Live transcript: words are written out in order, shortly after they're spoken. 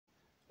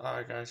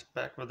Alright guys,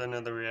 back with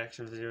another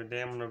reaction video.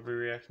 Today I'm going to be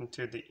reacting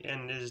to The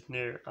End Is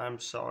Near, I'm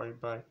Sorry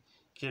by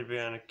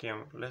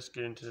KidbehindACaemra. Let's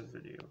get into the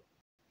video.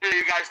 Hey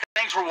you guys,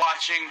 thanks for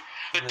watching.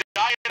 The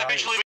diet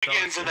officially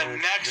begins in the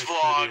next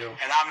vlog,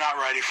 and I'm not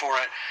ready for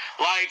it.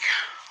 Like,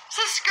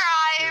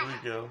 subscribe, here we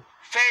go.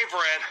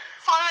 Favorite,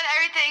 follow and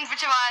everything for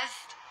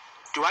must.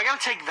 Do I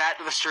gotta take that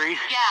to the street?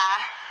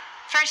 Yeah.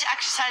 First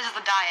exercise of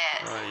the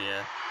diet. Oh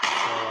yeah.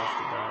 Start off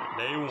the diet.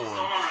 Day one.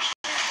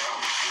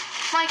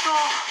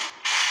 Michael,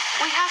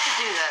 we have to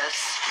do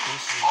this.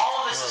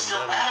 All of this is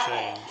still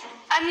edible.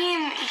 I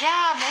mean,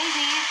 yeah,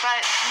 maybe,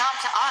 but not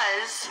to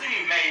us. What do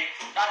you mean, mate?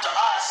 Not to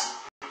us.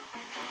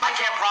 I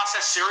can't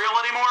process cereal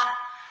anymore?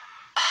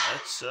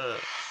 That's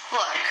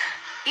Look,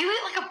 you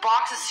eat like a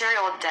box of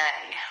cereal a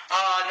day.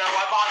 No,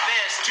 I bought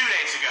this 2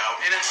 days ago,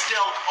 and it's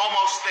still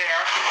almost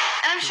there.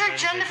 And I'm sure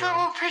Jennifer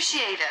will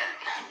appreciate it.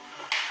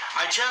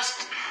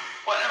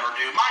 Whatever,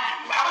 dude.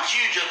 How about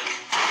you just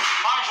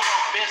mind your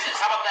own business?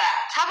 How about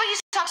that? How about you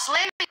stop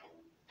slamming?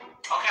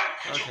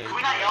 Okay, can we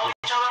not yell at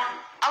each other?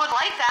 I would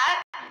like that.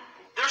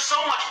 There's so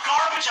much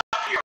garbage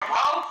up here,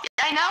 bro.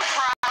 I know,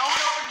 bro.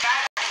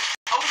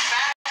 Open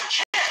bags of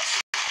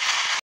chips.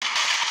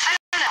 I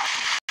don't know.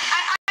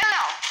 I don't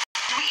know.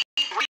 Do we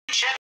eat real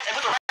chips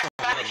and put the rest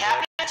back in the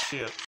cabinet?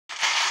 shit.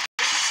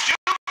 This is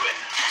stupid.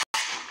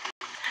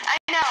 I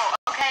know,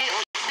 okay?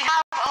 We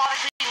have a lot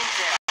of cleaning to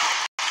do.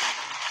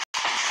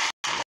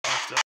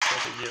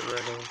 Get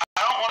rid of. I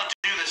don't want to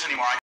do this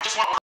anymore. I just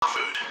want to order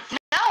food.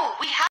 No,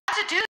 we have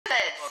to do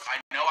this. Look, I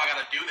know I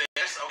gotta do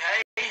this,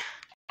 okay?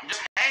 I'm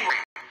just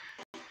angry.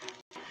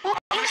 Well,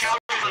 How many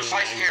calories for a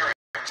sliced carrot?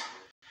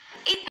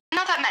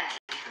 Not that many.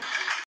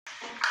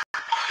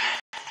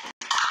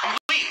 I'm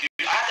weak,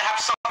 dude. I have to have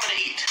something to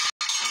eat.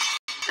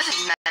 This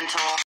is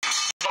mental.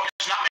 No,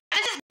 it's not mental.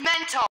 This is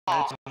mental.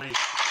 How many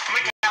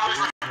calories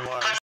for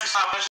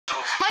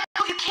vegetables?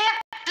 Michael, you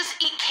can't just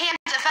eat cans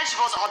of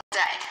vegetables all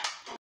day.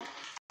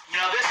 You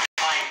know, this is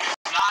like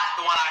not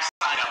the one I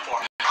signed up for.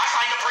 I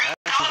signed up for $8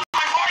 Oh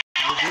my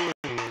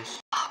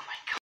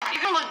god.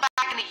 You're gonna look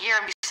back in a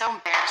year and be so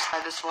embarrassed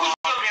by this vlog. Who's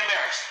gonna be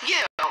embarrassed? You.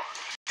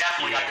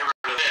 Definitely gotta get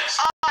rid of this.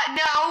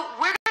 No,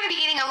 we're gonna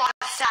be eating a lot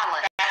of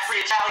salad.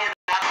 Fat-free Italian.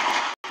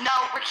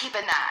 No, we're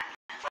keeping that.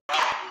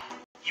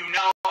 You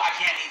know I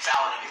can't eat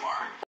salad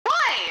anymore.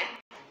 Why?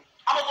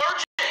 I'm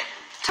allergic.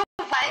 To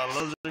what?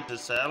 Allergic to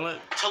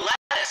salad? To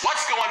lettuce.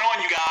 What's going on,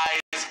 you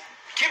guys?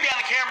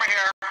 KidbehindACaemra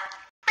here.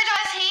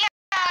 Here.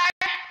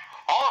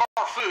 All of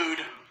our food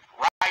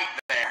right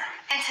there.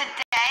 And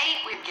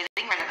today we're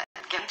getting rid of it.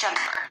 Give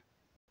Jennifer.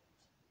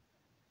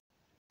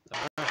 I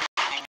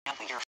know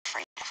you're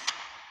afraid of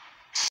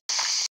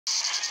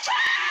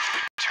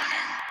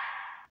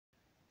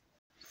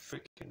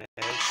Freaking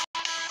eggs.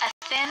 A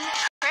thin,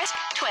 crisp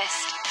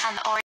twist on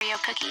the Oreo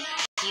cookie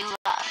you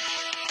love.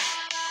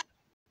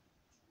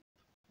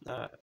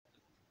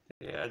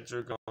 The ads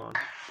are gone.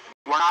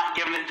 We're not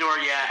giving it to her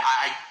yet.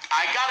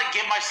 I gotta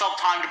give myself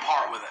time to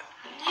part with it.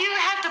 You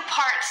have to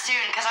part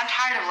soon because I'm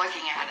tired of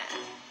looking at it.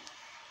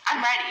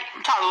 I'm ready.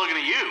 I'm tired of looking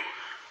at you.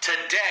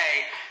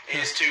 Today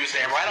is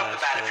Tuesday. Right off the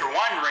bat, if you're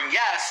wondering,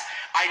 yes,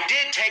 I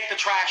did take the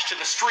trash to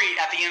the street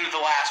at the end of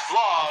the last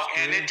vlog,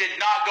 and it did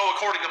not go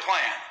according to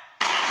plan.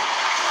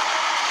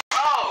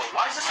 Oh,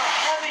 why is this so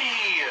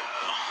heavy?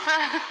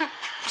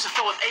 Was it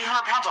filled with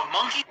 800 pounds of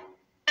monkey?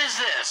 What is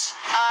this?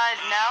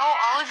 No,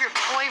 all of your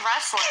toy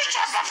wrestlers.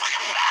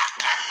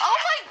 Oh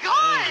my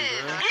god!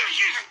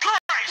 Jesus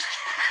Christ!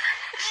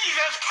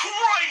 Jesus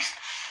Christ!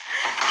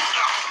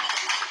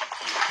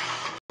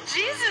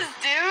 Jesus,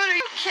 dude, are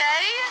you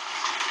okay?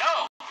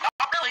 No,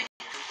 not really.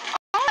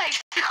 Oh my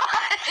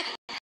god!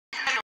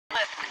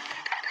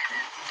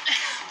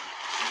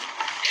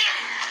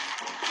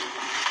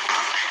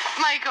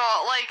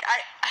 Michael, like,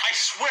 I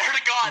swear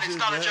to God, it's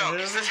not a joke.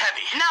 Is this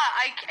heavy? No,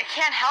 I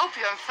can't help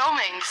you. I'm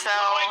filming, so...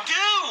 What do I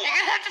do? You're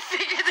gonna have to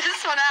figure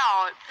this one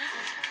out.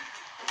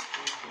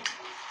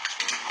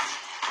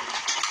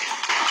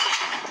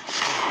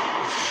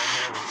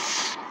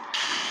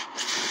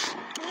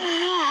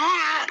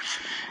 I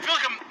feel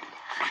like I'm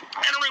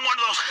entering one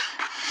of those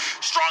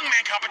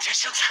strongman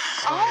competitions.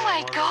 Oh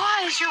my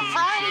gosh, you're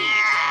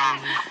right.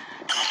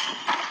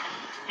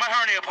 My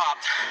hernia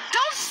popped.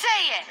 Don't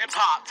say it. It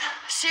popped.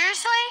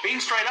 Seriously? Being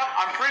straight up,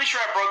 I'm pretty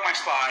sure I broke my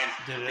spine.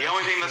 The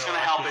only thing that's going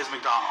to help is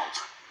McDonald's.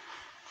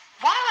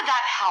 Why would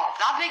that help?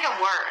 That'd make it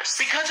worse.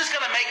 Because it's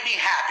going to make me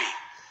happy.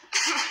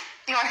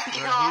 You want to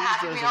get a little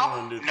Happy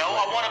Meal? No,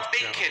 I want a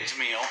big kid's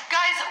meal.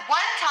 Guys,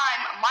 one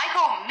time,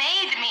 Michael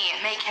made me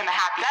make him a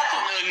Happy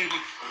Meal.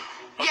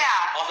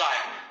 Yeah. I'll die.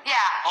 Yeah.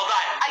 I'll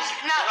die.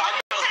 No, let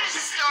me finish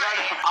the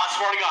story. No, I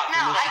swear to God.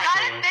 No, I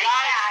got a Big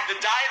Mac. The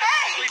diet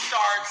officially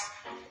starts.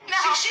 No.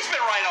 She's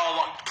been right all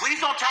along.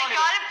 Please don't tell me. I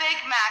got a Big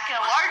Mac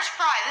and a large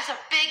fry. This is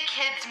a big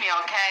kid's meal,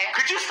 okay?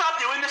 Could you stop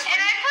doing this? And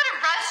I put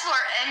a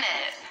wrestler in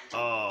it.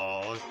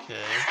 Oh,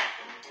 okay.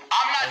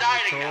 I'm not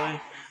dieting now.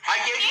 I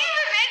gave you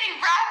even made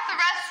me wrap the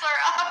wrestler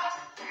up.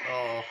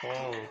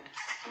 Oh.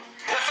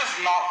 This is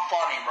not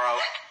funny, bro.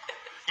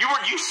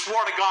 You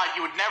swore to God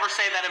you would never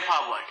say that in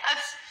public.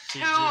 That's She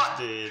too... just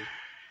did.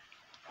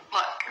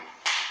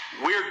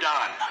 We're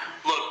done.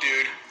 Look,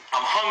 dude,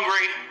 I'm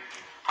hungry.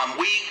 I'm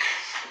weak.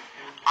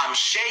 I'm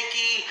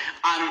shaky.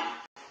 I'm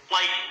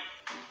like,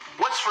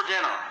 what's for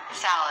dinner?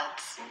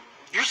 Salads.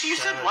 You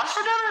said what's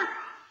for dinner?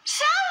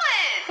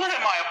 Salad! What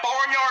am I, a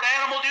barnyard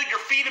animal, dude?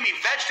 You're feeding me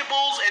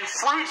vegetables and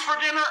fruits for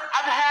dinner?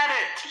 I've had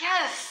it.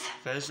 Yes.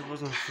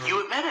 Vegetables and fruit. You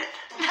admit it.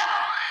 No.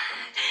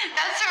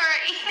 That's what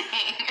we're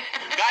eating.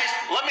 Guys,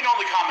 let me know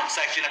in the comment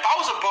section, if I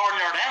was a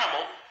barnyard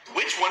animal,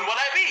 which one would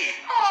I be?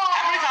 Aw.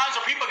 How many times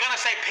are people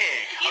gonna say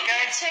pig, You'd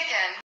okay? be a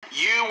chicken.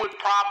 You would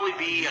probably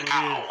be a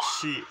cow.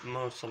 Sheep,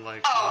 most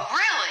likely. Oh,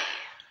 really?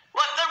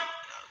 What?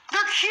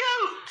 They're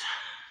cute.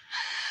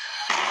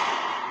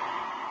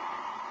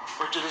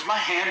 Bridget, is my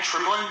hand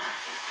trembling?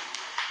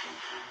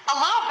 A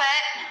little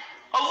bit.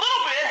 A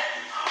little bit?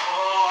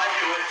 Oh, I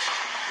knew it.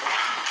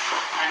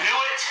 I knew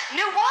it.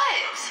 Knew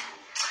what?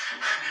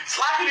 It's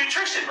lack of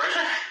nutrition,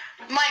 Bridget.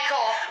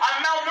 Michael, I'm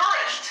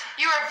malnourished.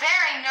 you are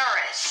very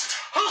nourished.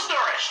 Who's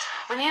nourished?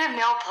 We need a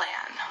meal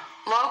plan.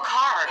 Low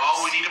carbs.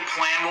 Well, we need to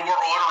plan what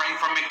we're ordering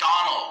from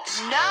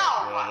McDonald's.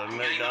 No. Well, the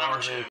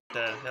McDonald's ain't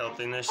that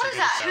healthy. What is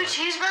that? 2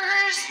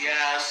 cheeseburgers?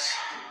 Yes.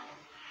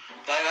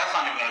 That's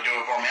not even going to do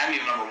it for me. I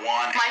need number 1.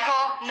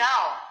 Michael,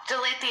 no.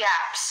 Delete the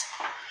apps.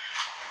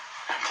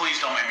 Please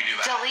don't make me do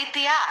that. Delete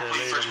the apps.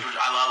 Delete.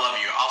 I love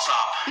you. I'll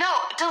stop. No,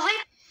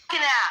 delete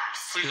the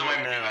apps. Please don't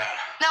make me do that.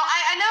 No,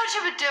 I know what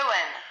you've been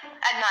doing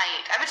at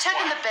night. I've been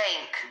checking the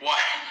bank.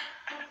 What?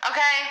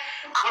 Okay?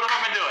 What have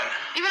I been doing?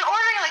 You've been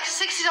ordering like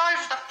 $60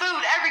 worth of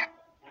food every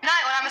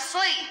night when I'm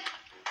asleep.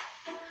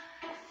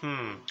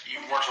 You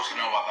weren't supposed to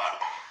know about that.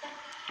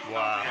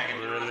 Wow,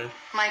 really?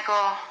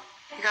 Michael,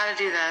 you gotta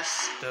do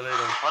this. Delete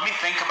them. Let me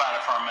think about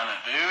it for a minute,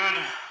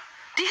 dude.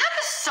 Do you have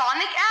the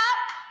Sonic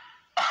app?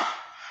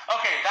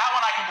 Okay, that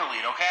one I can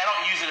delete, okay? I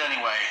don't use it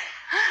anyway.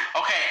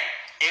 Okay,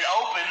 it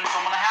opened, so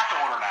I'm gonna have to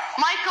order now.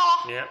 Michael!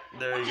 Yep,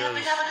 there he Yeah, goes.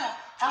 they have like a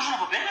version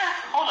of a Big Mac?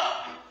 Hold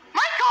up.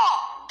 Michael!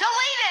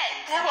 Delete it!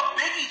 They have a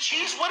Biggie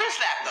cheese? What is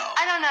that, though?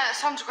 I don't know, it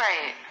sounds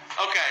great.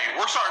 Okay,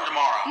 we're starting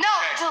tomorrow. No,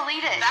 okay?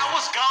 delete it. That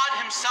was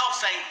God himself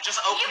saying, just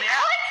open You the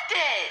app. clicked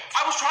it!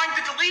 I was trying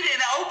to delete it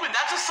and it opened.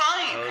 That's a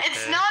sign. Okay.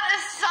 It's not a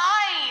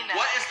sign!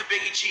 What is the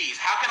Biggie cheese?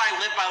 How can I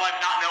live my life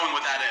not knowing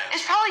what that is?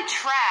 It's probably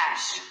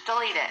trash.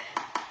 Delete it.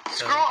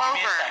 Scroll Give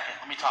me a over. second.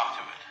 Let me talk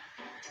to it.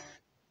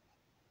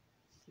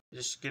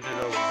 Just get it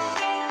over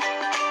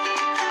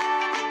with.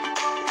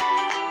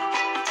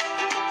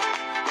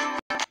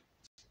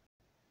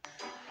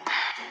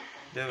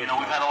 You know,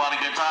 we've had a lot of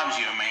good times,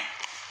 you and me.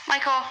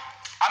 Michael,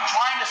 I'm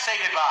trying to say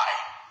goodbye.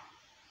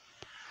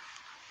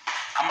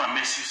 I'm gonna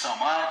miss you so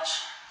much.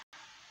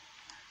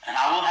 And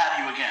I will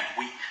have you again.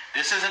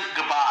 This isn't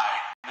goodbye.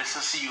 This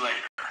is see you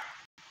later.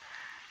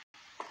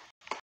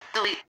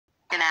 delete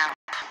an app.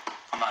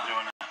 I'm not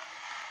doing it.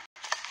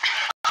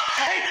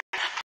 Hey,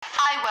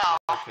 I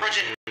will.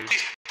 Bridget,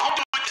 please don't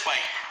do it this way.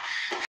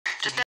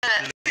 Just did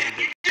it.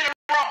 You did it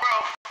wrong, bro.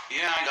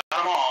 Yeah, I got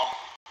them all.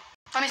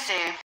 Let me see.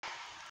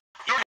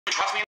 You don't even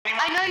trust me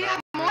anymore? I know you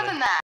have more than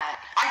that.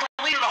 I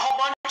deleted a whole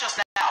bunch just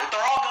now.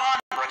 They're all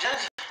gone,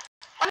 Bridget.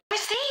 Let me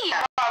see.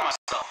 I'm proud of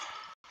myself.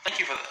 Thank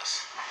you for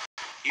this.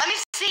 Let me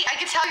see. I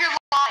can tell you're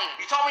lying.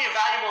 You taught me a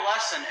valuable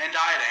lesson in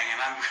dieting, and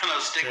I'm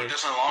gonna stick with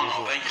this in the long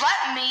haul. Thank you.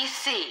 Let me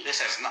see.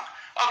 This is not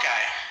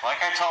okay.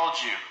 Like I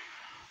told you,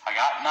 I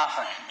got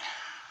nothing.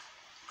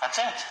 That's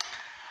it.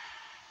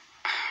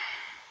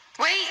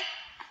 Wait.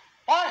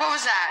 What? What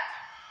was that?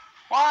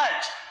 What?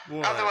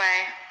 What? Other way.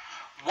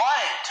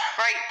 What?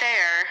 Right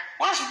there.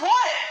 What is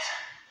what?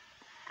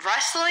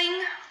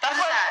 Wrestling? That's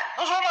what is that?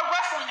 Those are my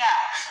wrestling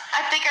apps.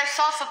 I think I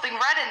saw something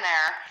red in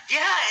there.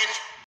 Yeah, it's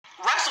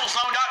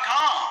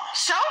WrestleZone.com.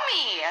 Show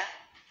me.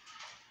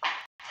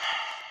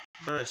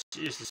 Bro,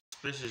 she's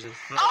suspicious as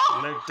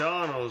Oh! fuck.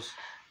 McDonald's.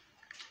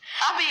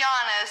 I'll be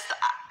honest.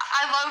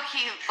 I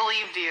low-key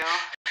believed you.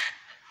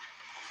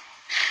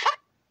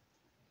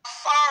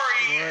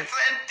 Sorry. What?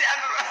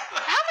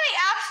 How many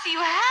apps do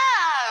you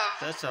have?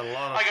 That's a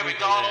lot of I got freaking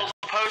McDonald's,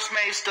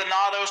 Postmates,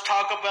 Donatos,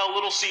 Taco Bell,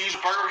 Little Caesars,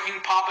 Burger King,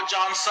 Papa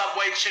John's,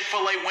 Subway,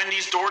 Chick-fil-A,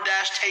 Wendy's,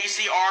 DoorDash,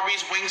 Tasty,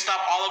 Arby's, Wingstop,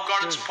 Olive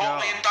Garden, Good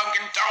Chipotle, God. and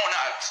Dunkin'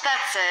 Donuts.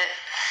 That's it.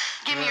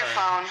 Give me your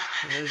phone.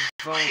 His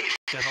phone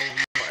can hold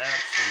more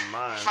apps than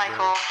mine,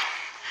 Michael.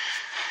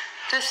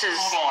 This is...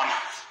 Hold on.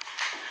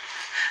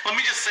 Let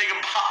me just say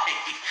goodbye.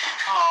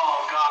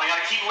 Oh, God, I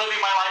gotta keep living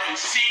my life in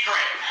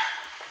secret.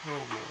 Bro.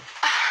 Oh, boy.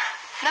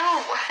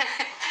 No.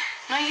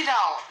 No, you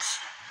don't.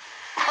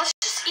 Let's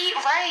just eat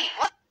right.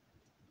 What?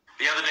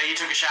 The other day you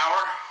took a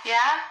shower,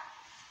 Yeah?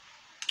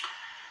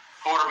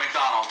 ordered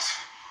McDonald's,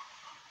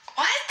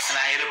 What? and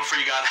I ate it before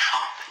you got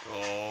out.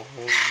 Oh,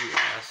 you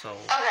asshole.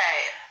 Okay.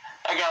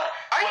 I got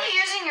Are you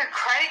using your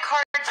credit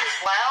cards as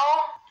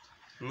well?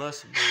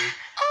 Must be.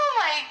 Oh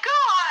my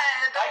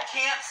god. I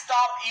can't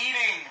stop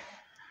eating.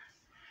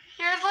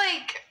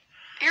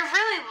 You're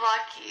really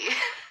lucky.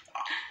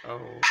 Oh,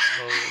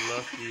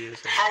 lucky as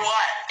For hell.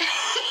 what?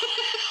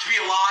 To be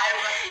alive?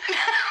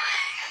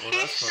 Well, You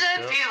that's should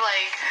fucked up. be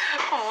like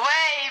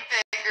way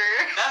bigger.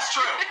 That's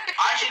true.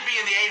 I should be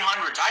in the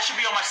 800s. I should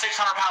be on my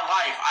 600-pound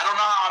life. I don't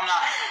know how I'm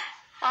not.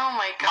 Oh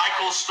my god.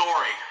 Michael's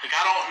story. Like,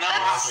 I don't know.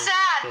 That's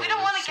sad. We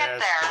don't want to get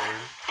there.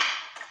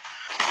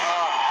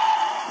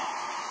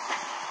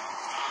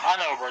 I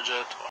know,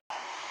 Bridget.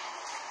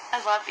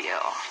 I love you.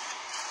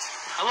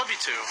 I love you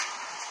too.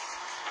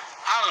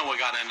 I don't know what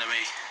got into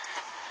me.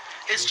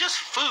 It's just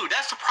food.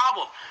 That's the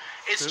problem.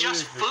 It's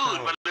just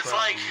food, but it's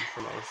like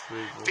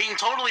being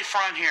totally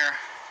front here.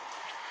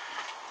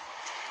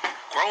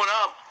 Growing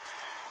up,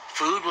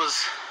 food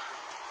was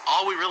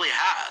all we really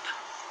had.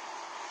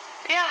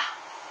 Yeah,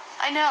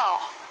 I know.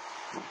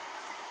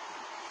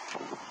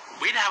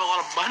 We didn't have a lot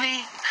of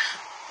money.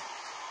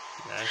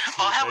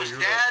 All I had was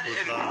Dad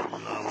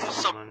and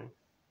some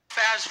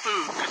fast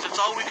food because it's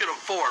all we could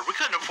afford. We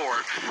couldn't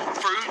afford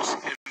fruits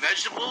and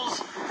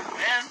vegetables,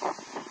 man.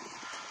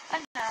 I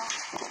know.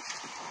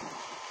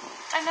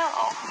 I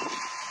know.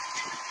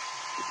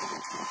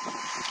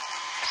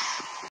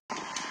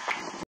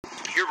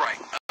 You're right.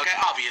 Okay,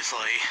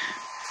 obviously.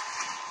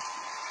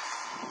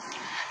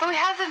 But we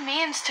have the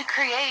means to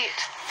create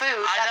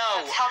food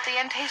that's healthy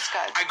and tastes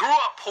good. I grew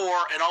up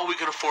poor and all we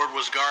could afford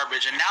was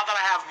garbage. And now that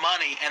I have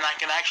money and I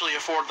can actually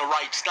afford the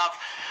right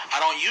stuff, I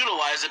don't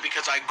utilize it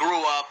because I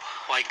grew up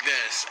like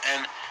this.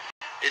 And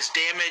it's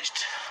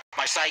damaged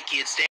my psyche.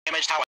 It's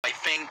damaged how I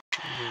think.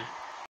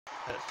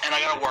 And I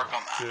gotta work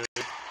on that.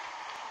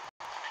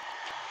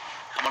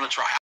 I'm gonna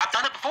try. I've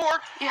done it before.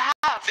 You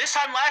have. This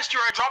time last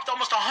year I dropped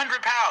almost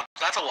 100 pounds.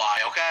 That's a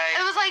lie, okay?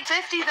 It was like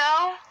 50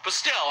 though. But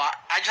still, I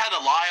just had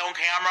to lie on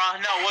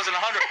camera. No, it wasn't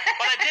 100.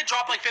 But I did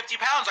drop like 50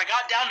 pounds. I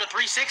got down to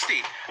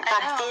 360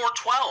 from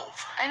 412.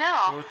 I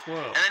know.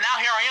 412. And then now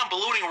here I am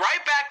ballooning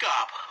right back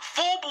up.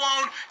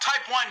 Full-blown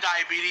type 1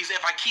 diabetes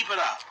if I keep it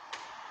up.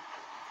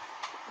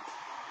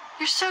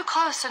 You're so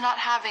close to not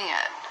having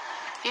it,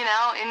 you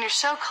know? And you're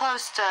so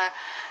close to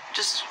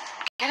just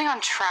getting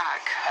on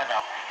track. I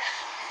know.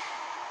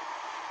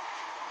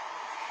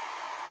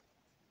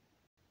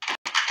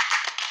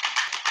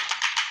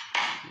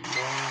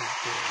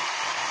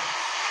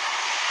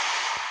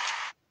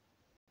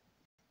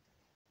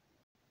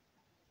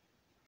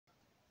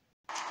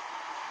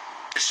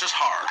 It's just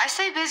hard. I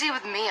stay busy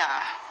with Mia,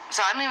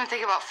 so I don't even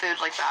think about food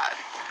like that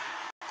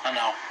I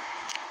know.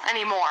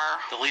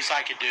 anymore. The least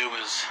I could do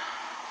is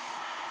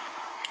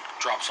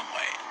drop some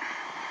weight.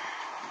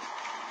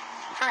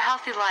 For a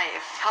healthy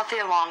life, healthy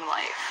and long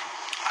life.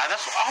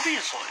 That's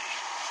obviously.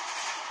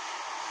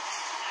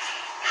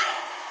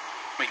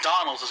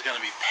 McDonald's is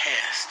gonna be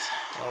pissed.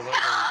 Oh, they're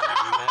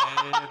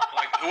gonna be mad.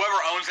 Like whoever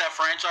owns that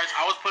franchise,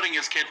 I was putting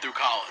his kid through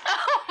college.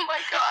 Oh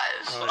my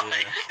gosh. Oh,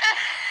 Like, yeah.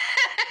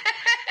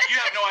 you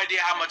have no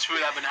idea how much food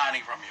I've been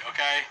hiding from you,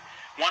 okay?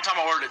 One time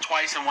I ordered it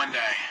twice in one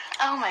day.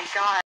 Oh my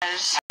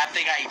gosh. I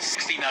think I ate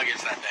 60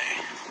 nuggets that day.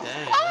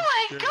 Dang, Oh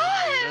my that's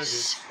good.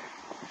 gosh.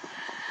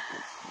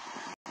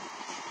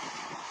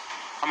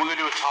 I'm gonna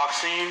do a talk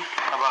scene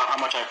about how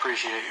much I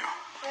appreciate you.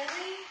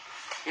 Really?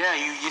 Yeah,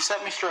 you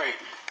set me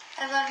straight.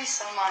 I love you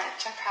so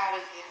much. I'm proud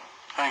of you.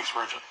 Thanks,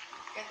 Bridget.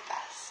 You're the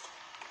best.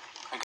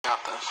 I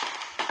got this.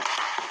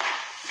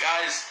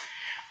 Guys,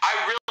 I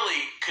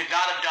really could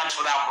not have done this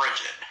without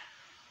Bridget.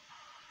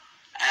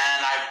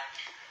 And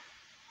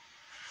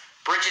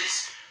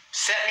Bridget's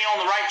set me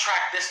on the right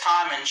track this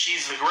time, and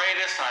she's the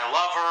greatest, and I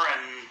love her,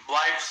 and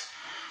life's...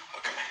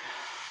 Okay.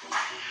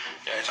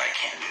 Guys, I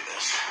can't do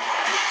this.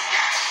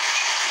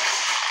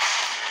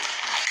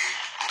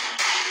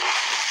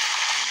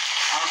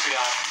 Honestly,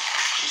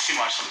 she's too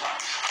much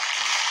sometimes.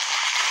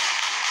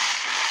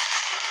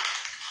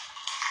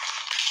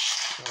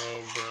 Oh,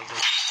 brother.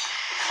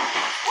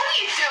 What are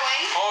you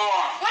doing? Hold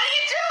on. What are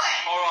you doing?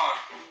 Hold on.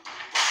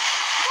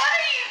 What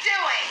are you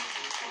doing?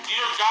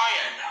 You're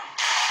dying.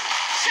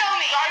 Show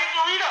me. Diet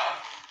Dorito.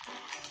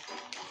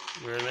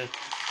 Really?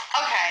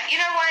 Okay, you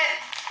know what?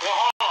 Well,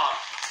 hold on.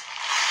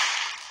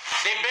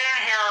 They've been in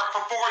here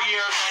for 4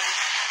 years. And...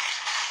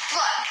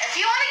 Look, if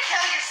you want to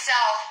kill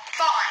yourself,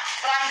 fine,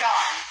 but I'm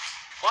gone.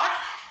 What?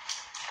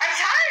 I'm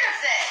tired of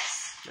this.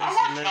 This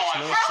makes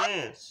no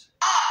sense.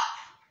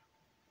 Up.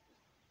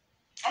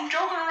 I'm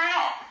joking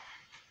around.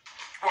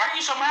 Why are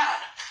you so mad?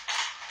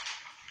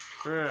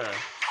 Bruh.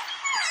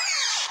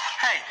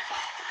 Hey.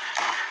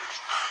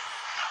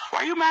 Why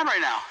are you mad right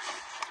now?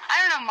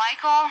 I don't know,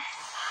 Michael.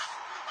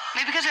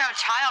 Maybe because we have a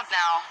child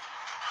now.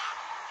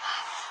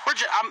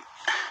 Bridget,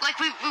 Like,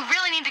 we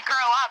really need to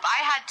grow up.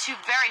 I had to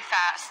very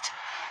fast.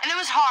 And it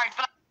was hard,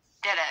 but I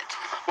did it.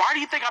 why do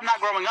you think I'm not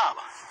growing up?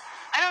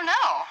 I don't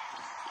know.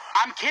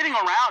 I'm kidding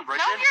around,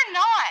 Bridget. No, you're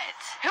not.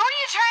 Who are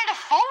you trying to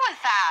fool with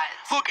that?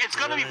 Look, it's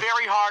going to be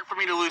very hard for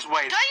me to lose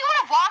weight. Don't you want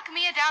to walk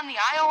Mia down the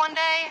aisle one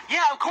day?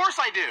 Yeah, of course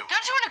I do.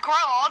 Don't you want to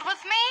grow old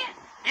with me?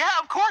 Yeah,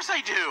 of course I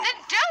do. Then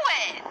do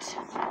it.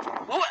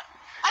 What?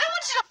 I don't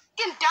want you to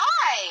fucking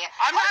die.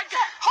 I'm not...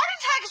 Heart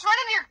attack is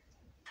right in your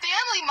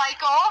family,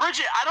 Michael.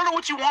 Bridget, I don't know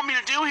what you want me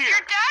to do here.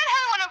 Your dad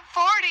had one at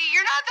 40.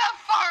 You're not that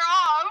far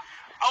off.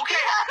 Okay.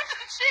 You have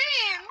to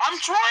change. I'm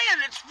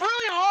trying. It's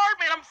really hard,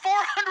 man. I'm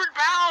 400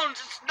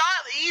 pounds. It's not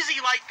easy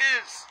like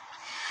this.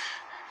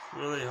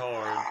 Really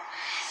hard.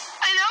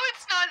 I know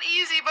it's not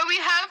easy, but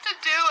we have to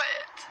do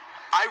it.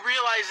 I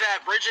realize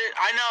that, Bridget.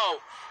 I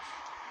know.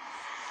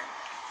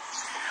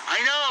 I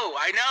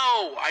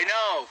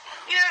know.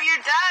 You know, your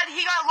dad,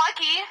 he got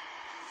lucky.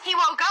 He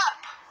woke up.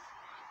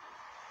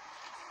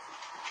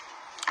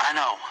 I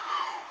know.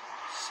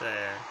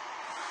 Sad.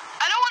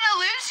 I don't want to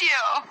lose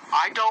you.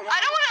 I don't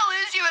want to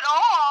lose you at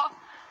all.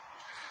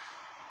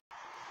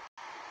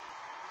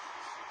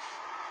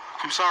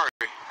 I'm sorry.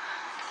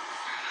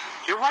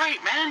 You're right,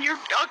 man.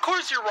 Of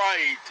course you're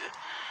right.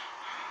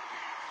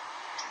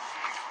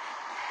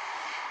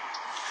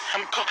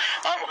 I'm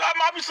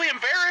obviously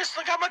embarrassed.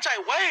 Look how much I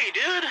weigh,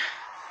 dude.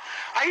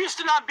 I used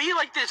to not be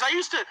like this. I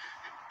used to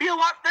be a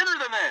lot thinner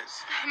than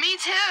this. Me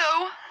too.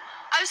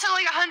 I'm still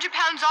like 100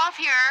 pounds off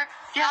here.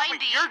 Yeah,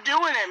 90. but you're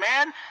doing it,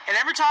 man. And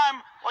every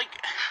time, like,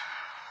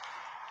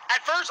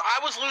 at first I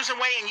was losing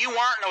weight and you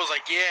weren't, and I was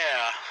like,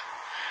 yeah,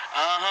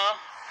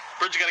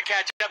 Bridget's gotta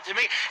catch up to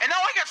me. And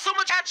now I got so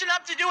much catching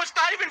up to do, it's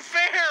not even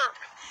fair.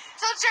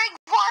 So drink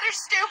water,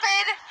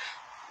 stupid.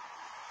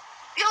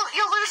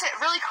 You'll lose it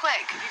really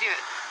quick if you do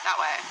it that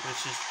way.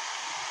 Let's just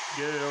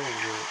get it over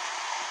with.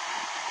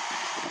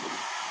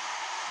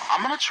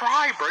 I'm gonna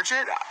try,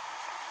 Bridget.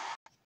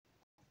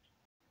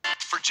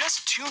 For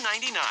just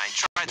 $2.99,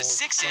 try the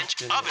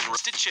 6-inch oven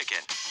roasted chicken.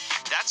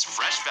 That's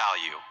fresh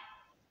value.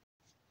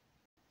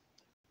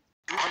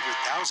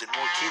 200,000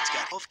 more kids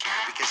got health care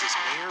because his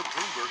mayor,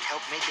 Bloomberg,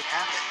 helped make it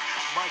happen.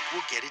 Mike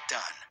will get it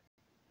done.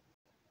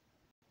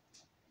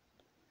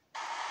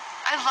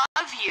 I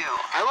love you.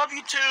 I love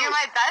you too. You're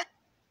my best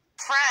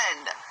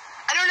friend.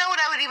 I don't know what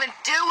I would even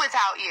do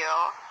without you.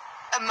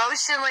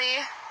 Emotionally,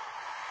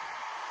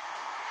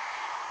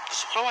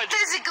 So what do I do?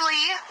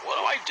 physically. What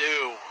do I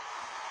do?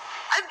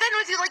 I've been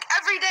with you like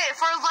every day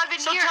for 11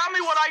 So years. tell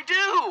me what I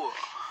do.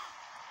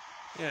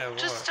 Yeah, what?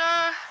 Just,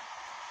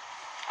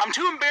 I'm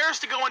too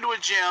embarrassed to go into a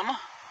gym.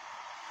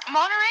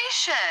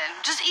 moderation.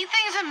 Just eat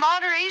things in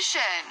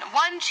moderation. 1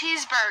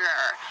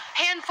 cheeseburger,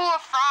 handful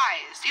of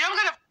fries. You don't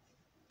gotta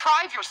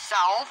deprive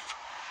yourself.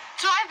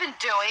 That's what I've been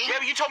doing. Yeah,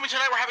 but you told me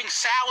tonight we're having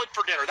salad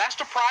for dinner. That's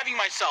depriving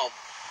myself.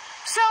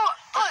 So,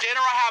 For look, dinner,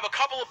 I have a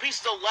couple of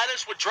pieces of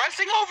lettuce with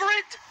dressing over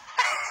it.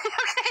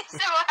 okay,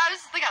 so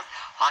how's the else?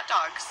 Hot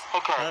dogs.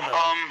 Okay.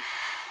 Hello.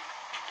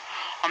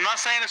 I'm not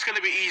saying it's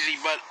gonna be easy,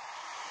 but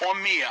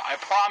on Mia, I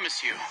promise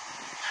you.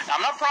 Now,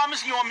 I'm not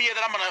promising you on Mia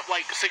that I'm gonna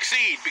like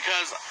succeed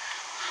because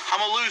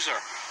I'm a loser.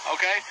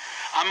 Okay?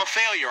 I'm a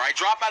failure. I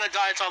drop out of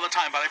diets all the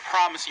time, but I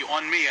promise you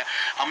on Mia,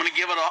 I'm gonna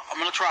give it up. I'm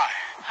gonna try.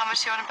 How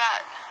much do you want to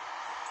bet?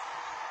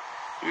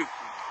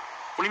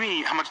 What do you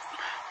mean? How much?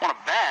 Want to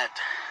bet?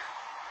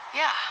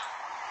 Yeah.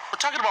 We're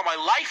talking about my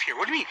life here.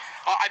 What do you mean?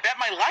 I bet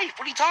my life.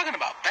 What are you talking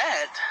about?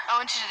 Bet? I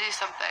want you to do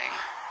something.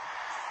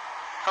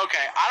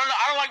 Okay. I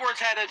don't like where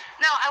it's headed.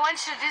 No, I want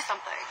you to do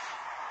something.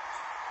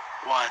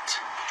 What?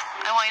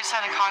 I want you to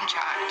sign a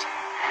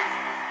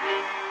contract.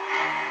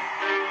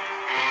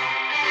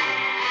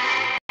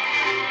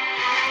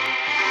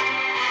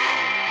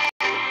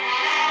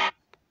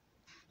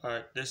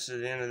 Alright, this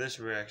is the end of this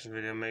reaction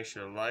video. Make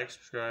sure to like,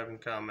 subscribe,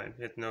 and comment.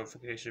 Hit the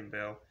notification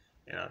bell.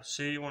 And I'll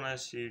see you when I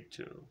see you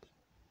too.